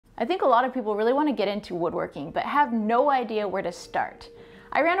I think a lot of people really want to get into woodworking, but have no idea where to start.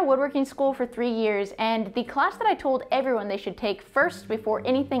 I ran a woodworking school for 3 years, and the class that I told everyone they should take first before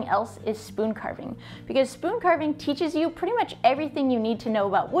anything else is spoon carving. Because spoon carving teaches you pretty much everything you need to know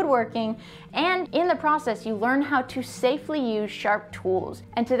about woodworking, and in the process you learn how to safely use sharp tools.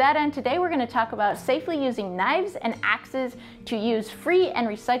 And to that end, today we're going to talk about safely using knives and axes to use free and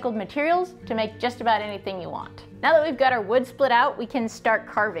recycled materials to make just about anything you want. Now that we've got our wood split out, we can start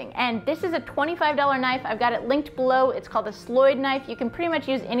carving. And this is a $25 knife. I've got it linked below. It's called a sloyd knife. You can pretty much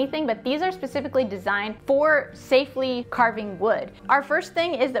use anything, but these are specifically designed for safely carving wood. Our first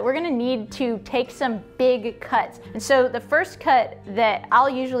thing is that we're gonna need to take some big cuts. And so the first cut that I'll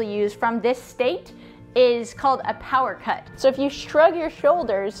usually use from this state is called a power cut. So if you shrug your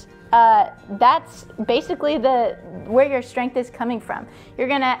shoulders, that's basically where your strength is coming from. You're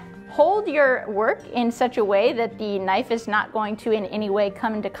gonna hold your work in such a way that the knife is not going to in any way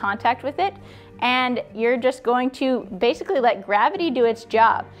come into contact with it, and you're just going to basically let gravity do its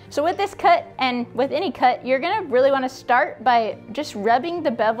job. So with this cut, and with any cut, you're gonna really wanna start by just rubbing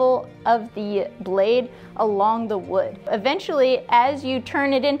the bevel of the blade along the wood. Eventually, as you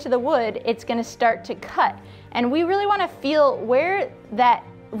turn it into the wood, it's gonna start to cut. And we really wanna feel where that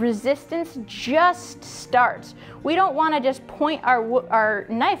resistance just starts. We don't want to just point our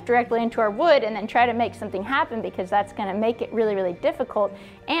knife directly into our wood and then try to make something happen, because that's going to make it really, really difficult,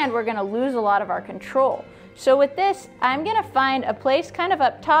 and we're going to lose a lot of our control. So with this, I'm going to find a place kind of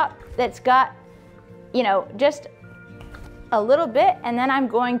up top that's got, you know, just a little bit, and then I'm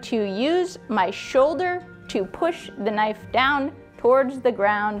going to use my shoulder to push the knife down towards the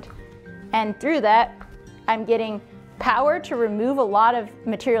ground, and through that I'm getting power to remove a lot of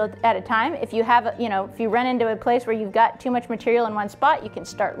material at a time. If you have, if you run into a place where you've got too much material in one spot, you can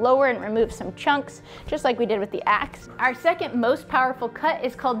start lower and remove some chunks, just like we did with the axe. Our second most powerful cut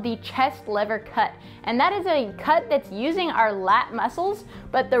is called the chest lever cut. And that is a cut that's using our lat muscles,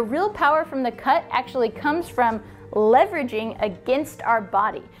 but the real power from the cut actually comes from leveraging against our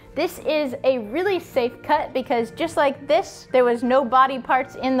body. This is a really safe cut because just like this, there was no body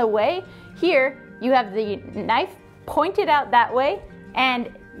parts in the way. Here, you have the knife pointed out that way, and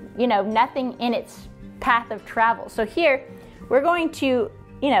nothing in its path of travel. So here we're going to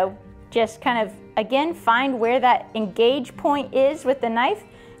just kind of again find where that engage point is with the knife.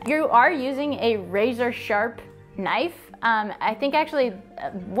 You are using a razor sharp knife. I think actually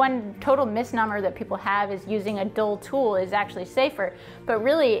one total misnomer that people have is using a dull tool is actually safer, but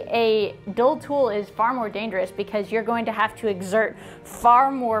really a dull tool is far more dangerous because you're going to have to exert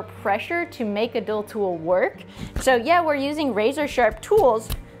far more pressure to make a dull tool work. So yeah, we're using razor sharp tools,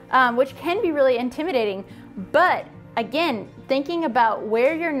 which can be really intimidating, but again, thinking about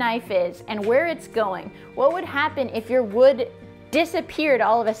where your knife is and where it's going, what would happen if your wood disappeared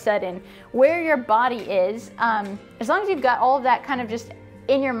all of a sudden, where your body is, as long as you've got all of that kind of just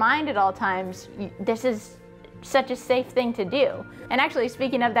in your mind at all times, this is such a safe thing to do. And actually,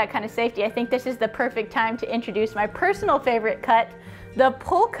 speaking of that kind of safety, I think this is the perfect time to introduce my personal favorite cut, the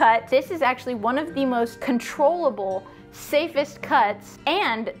pull cut. This is actually one of the most controllable, safest cuts,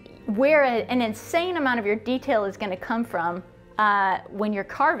 and where an insane amount of your detail is going to come from when you're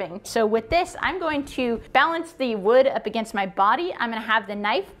carving. So with this, I'm going to balance the wood up against my body. I'm going to have the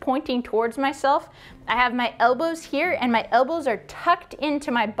knife pointing towards myself. I have my elbows here, and my elbows are tucked into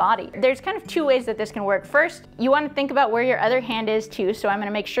my body. There's kind of two ways that this can work. First, you want to think about where your other hand is too. So I'm going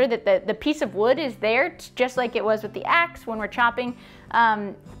to make sure that the piece of wood is there, just like it was with the axe when we're chopping,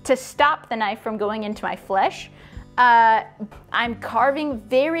 to stop the knife from going into my flesh. I'm carving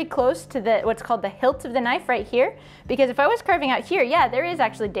very close to what's called the hilt of the knife right here, because if I was carving out here, yeah, there is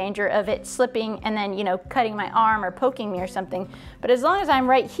actually danger of it slipping and then, cutting my arm or poking me or something. But as long as I'm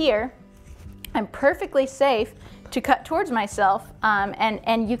right here, I'm perfectly safe to cut towards myself,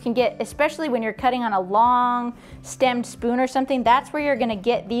 and you can get, especially when you're cutting on a long stemmed spoon or something, that's where you're gonna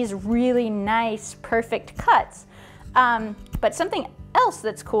get these really nice, perfect cuts. But something else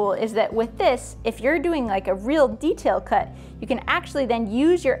that's cool is that with this, if you're doing like a real detail cut, you can actually then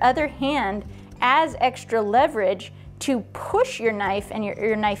use your other hand as extra leverage to push your knife and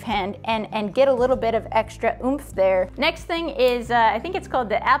your knife hand and get a little bit of extra oomph there. Next thing is, I think it's called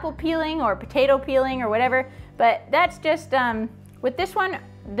the apple peeling or potato peeling or whatever, but that's just, with this one,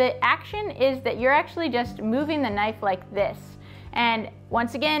 the action is that you're actually just moving the knife like this. And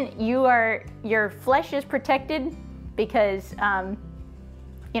once again, your flesh is protected because,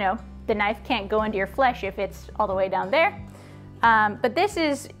 the knife can't go into your flesh if it's all the way down there. But this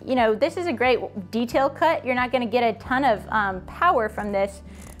is a great detail cut. You're not gonna get a ton of power from this,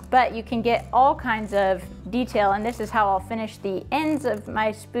 but you can get all kinds of detail, and this is how I'll finish the ends of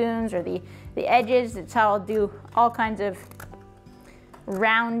my spoons, or the edges. It's how I'll do all kinds of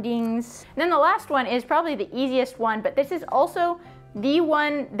roundings. And then the last one is probably the easiest one, but this is also the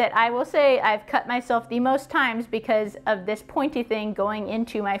one that I will say I've cut myself the most times because of this pointy thing going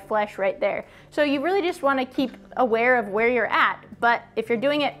into my flesh right there. So you really just want to keep aware of where you're at, but if you're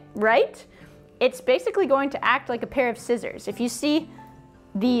doing it right, it's basically going to act like a pair of scissors. If you see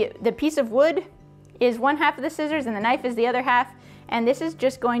the piece of wood is one half of the scissors and the knife is the other half, and this is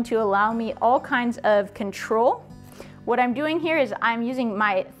just going to allow me all kinds of control. What I'm doing here is I'm using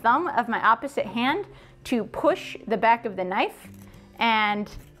my thumb of my opposite hand to push the back of the knife. And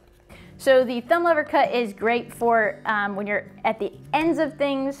so the thumb lever cut is great for when you're at the ends of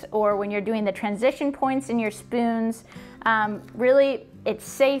things, or when you're doing the transition points in your spoons. Really, it's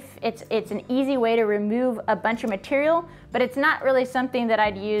safe, it's an easy way to remove a bunch of material, but it's not really something that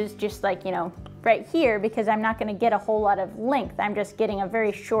I'd use just like, you know, right here, because I'm not gonna get a whole lot of length. I'm just getting a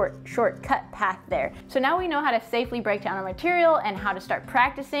very short cut path there. So now we know how to safely break down our material and how to start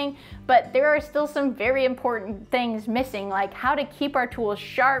practicing, but there are still some very important things missing, like how to keep our tools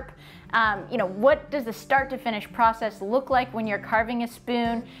sharp. You know, what does the start to finish process look like when you're carving a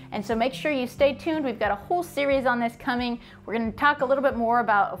spoon? And so make sure you stay tuned. We've got a whole series on this coming. We're going to talk a little bit more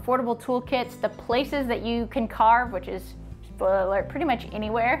about affordable toolkits, the places that you can carve, which is, spoiler alert, pretty much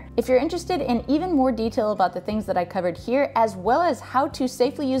anywhere. If you're interested in even more detail about the things that I covered here, as well as how to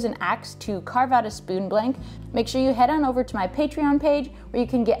safely use an axe to carve out a spoon blank, make sure you head on over to my Patreon page, where you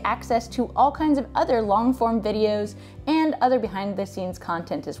can get access to all kinds of other long form videos and other behind the scenes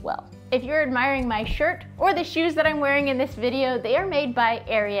content as well. If you're admiring my shirt or the shoes that I'm wearing in this video, they are made by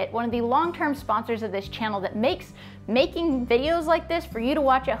Ariat, one of the long-term sponsors of this channel that makes making videos like this for you to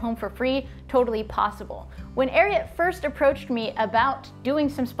watch at home for free totally possible. When Ariat first approached me about doing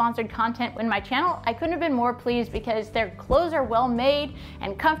some sponsored content in my channel, I couldn't have been more pleased because their clothes are well made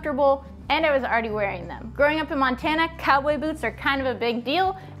and comfortable, and I was already wearing them. Growing up in Montana, cowboy boots are kind of a big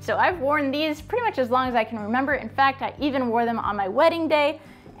deal, so I've worn these pretty much as long as I can remember. In fact, I even wore them on my wedding day.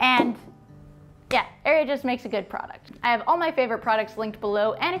 And yeah, Ariat just makes a good product. I have all my favorite products linked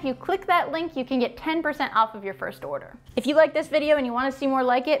below, and if you click that link, you can get 10% off of your first order. If you like this video and you want to see more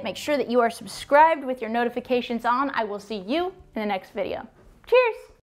like it, make sure that you are subscribed with your notifications on. I will see you in the next video. Cheers!